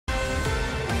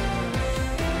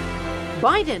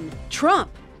Biden,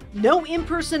 Trump, no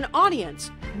in-person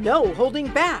audience, no holding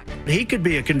back. He could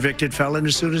be a convicted felon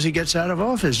as soon as he gets out of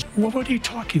office. Well, what are you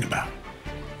talking about?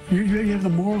 You have the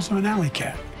morals of an alley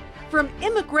cat. From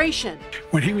immigration.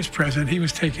 When he was president, he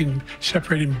was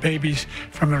separating babies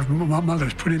from their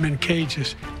mothers, putting them in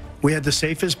cages. We had the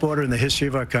safest border in the history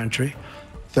of our country.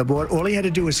 The border, all he had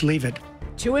to do was leave it.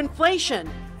 To inflation.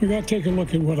 We got to take a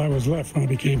look at what I was left when I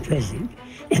became president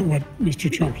and what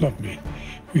Mr. Trump left me.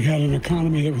 We had an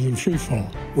economy that was in free fall.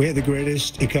 We had the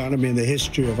greatest economy in the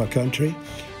history of our country.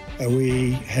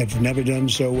 We have never done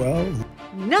so well.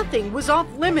 Nothing was off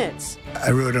limits. I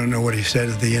really don't know what he said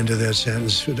at the end of that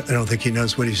sentence. I don't think he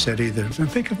knows what he said either. And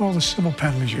think of all the civil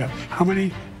penalties you got. How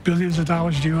many billions of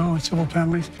dollars do you owe in civil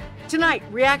penalties? Tonight,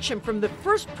 reaction from the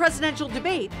first presidential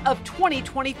debate of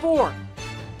 2024.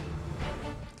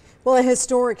 Well, a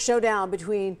historic showdown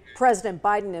between President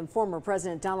Biden and former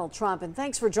President Donald Trump. And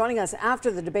thanks for joining us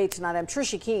after the debate tonight. I'm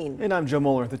Tricia Keene. And I'm Joe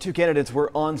Moeller. The two candidates were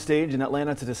on stage in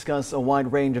Atlanta to discuss a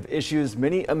wide range of issues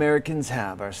many Americans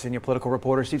have. Our senior political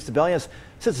reporter Steve Sebelius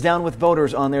sits down with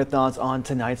voters on their thoughts on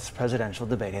tonight's presidential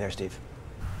debate. Hey there, Steve.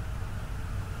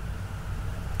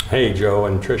 Hey, Joe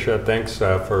and Tricia, thanks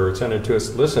for sending it to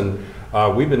us. Listen,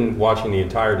 we've been watching the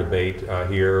entire debate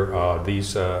here,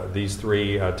 these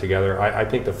three together. I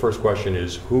think the first question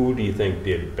is, who do you think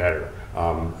did better?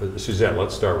 Suzette,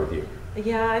 let's start with you.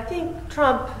 Yeah, I think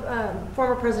Trump,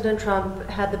 former President Trump,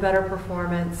 had the better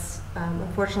performance.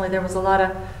 Unfortunately, there was a lot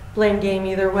of blame game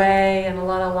either way and a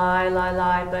lot of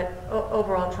lie, but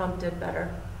overall Trump did better.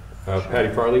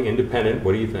 Patty Farley, independent,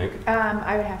 what do you think?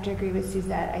 I would have to agree with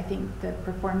Suzette. I think the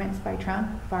performance by Trump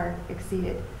far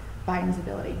exceeded Biden's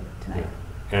ability tonight.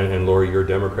 Yeah. And Lori, you're a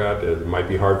Democrat. It might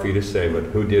be hard for you to say, but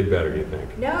who did better, do you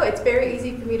think? No, it's very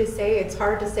easy for me to say. It's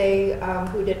hard to say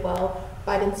who did well.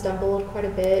 Biden stumbled quite a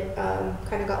bit,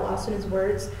 kind of got lost in his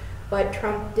words, but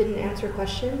Trump didn't answer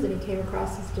questions and he came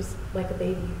across as just like a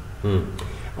baby.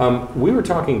 We were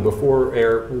talking before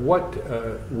air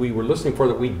what we were listening for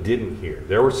that we didn't hear.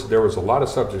 There was a lot of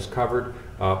subjects covered,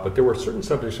 but there were certain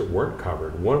subjects that weren't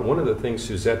covered. One of the things,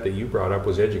 Suzette, that you brought up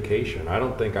was education. I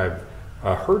don't think I've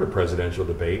heard a presidential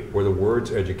debate where the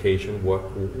words education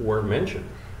weren't mentioned.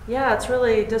 Yeah, it's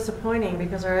really disappointing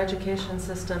because our education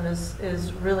system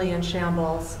is really in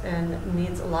shambles and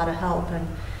needs a lot of help. And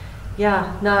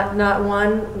yeah, not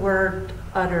one word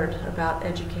uttered about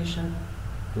education.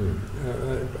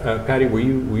 Patty, were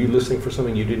you listening for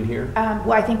something you didn't hear?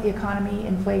 Well, I think the economy,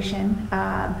 inflation.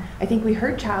 I think we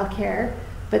heard childcare,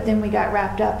 but then we got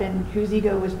wrapped up in whose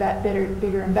ego was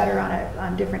bigger and better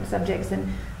on different subjects.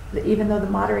 And even though the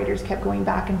moderators kept going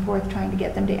back and forth trying to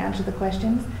get them to answer the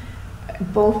questions,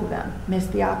 both of them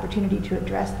missed the opportunity to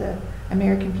address the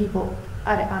American people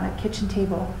on a kitchen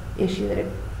table issue that it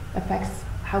affects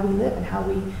how we live and how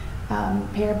we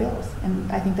pay our bills. And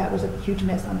I think that was a huge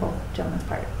miss on both gentlemen's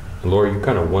part. Laura, you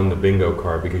kind of won the bingo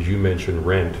card because you mentioned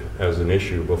rent as an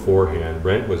issue beforehand.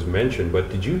 Rent was mentioned, but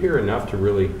did you hear enough to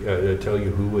really tell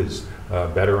you who was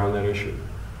better on that issue?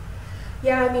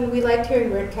 Yeah, I mean, we liked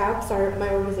hearing rent caps. My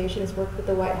organization has worked with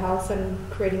the White House on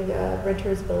creating the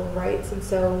Renters' Bill of Rights, and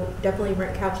so definitely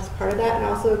rent caps is part of that, and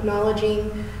also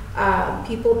acknowledging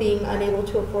people being unable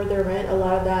to afford their rent. A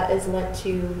lot of that is linked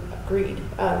to greed.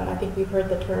 I think we've heard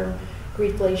the term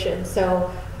greedflation.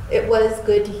 So it was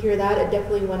good to hear that. I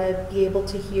definitely want to be able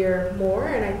to hear more,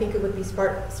 and I think it would be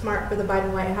smart for the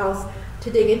Biden White House to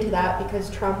dig into that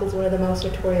because Trump is one of the most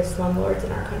notorious slumlords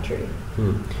in our country.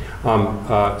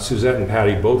 Suzette and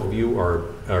Patty, both of you are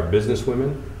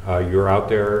businesswomen. You're out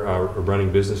there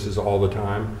running businesses all the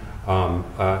time.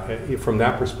 From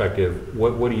that perspective,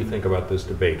 what do you think about this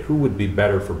debate? Who would be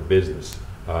better for business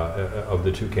of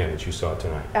the two candidates you saw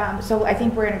tonight? So I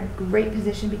think we're in a great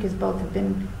position because both have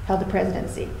been held the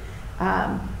presidency.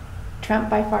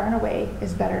 Trump by far and away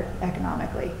is better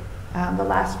economically. The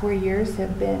last 4 years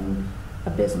have been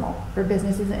abysmal for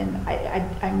businesses, and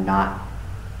I'm not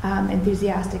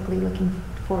enthusiastically looking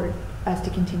for us to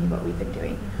continue what we've been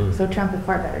doing. So Trump is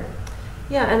far better.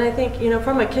 Yeah, and I think,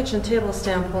 from a kitchen table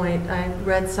standpoint, I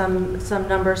read some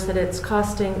numbers that it's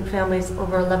costing families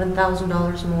over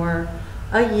 $11,000 more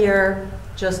a year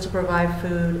just to provide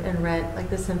food and rent. Like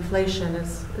this inflation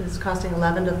is costing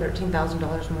 $11,000 to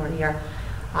 $13,000 more a year.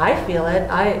 I feel it,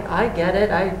 I get it,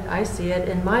 I see it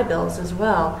in my bills as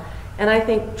well. And I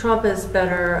think Trump is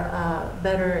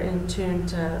better in tune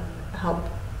to help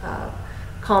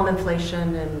calm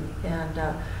inflation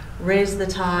and raise the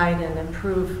tide and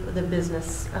improve the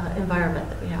business environment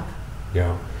that we have.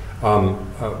 Yeah.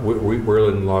 We're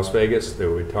in Las Vegas.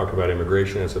 We talk about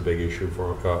immigration. It's a big issue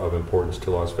of importance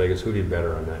to Las Vegas. Who did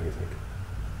better on that, you think?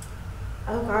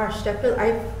 Oh gosh, definitely.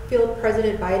 I feel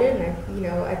President Biden,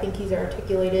 I think he's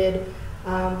articulated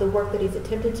the work that he's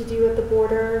attempted to do at the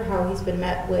border, how he's been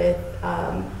met with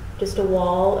just a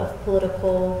wall of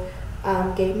political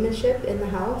gamemanship in the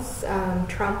House.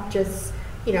 Trump just,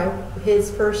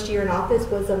 his first year in office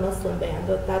was a Muslim ban,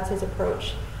 but that's his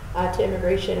approach to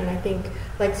immigration. And I think,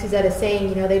 like Suzette is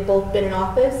saying, they've both been in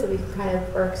office, so we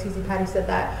can Patty said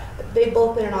that, they've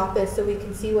both been in office so we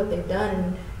can see what they've done.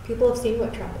 And people have seen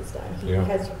what Trump has done. He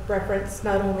has referenced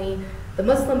not only the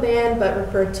Muslim ban, but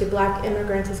referred to black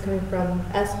immigrants as coming from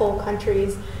S-hole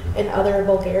countries and other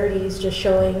vulgarities, just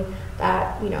showing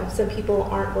that, some people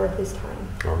aren't worth his time.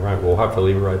 All right, we'll have to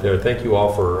leave it right there. Thank you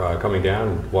all for coming down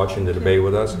and watching the debate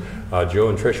with us. Joe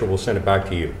and Tricia, we'll send it back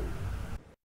to you.